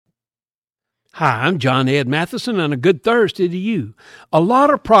Hi, I'm John Ed Matheson, and a good Thursday to you. A lot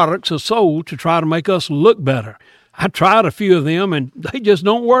of products are sold to try to make us look better. I tried a few of them, and they just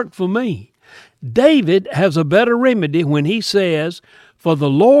don't work for me. David has a better remedy when he says, "For the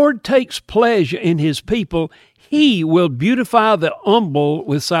Lord takes pleasure in his people. He will beautify the humble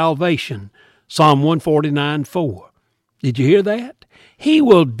with salvation." Psalm 149:4. Did you hear that? He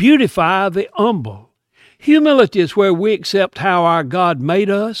will beautify the humble. Humility is where we accept how our God made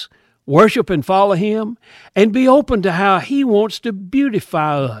us, worship and follow him, and be open to how he wants to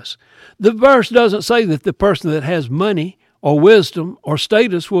beautify us. The verse doesn't say that the person that has money or wisdom or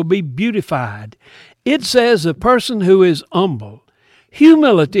status will be beautified. It says the person who is humble.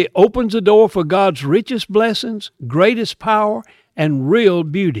 Humility opens the door for God's richest blessings, greatest power, and real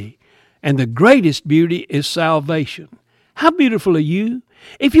beauty. And the greatest beauty is salvation. How beautiful are you?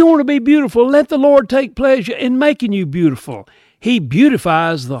 If you want to be beautiful, let the Lord take pleasure in making you beautiful. He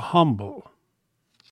beautifies the humble.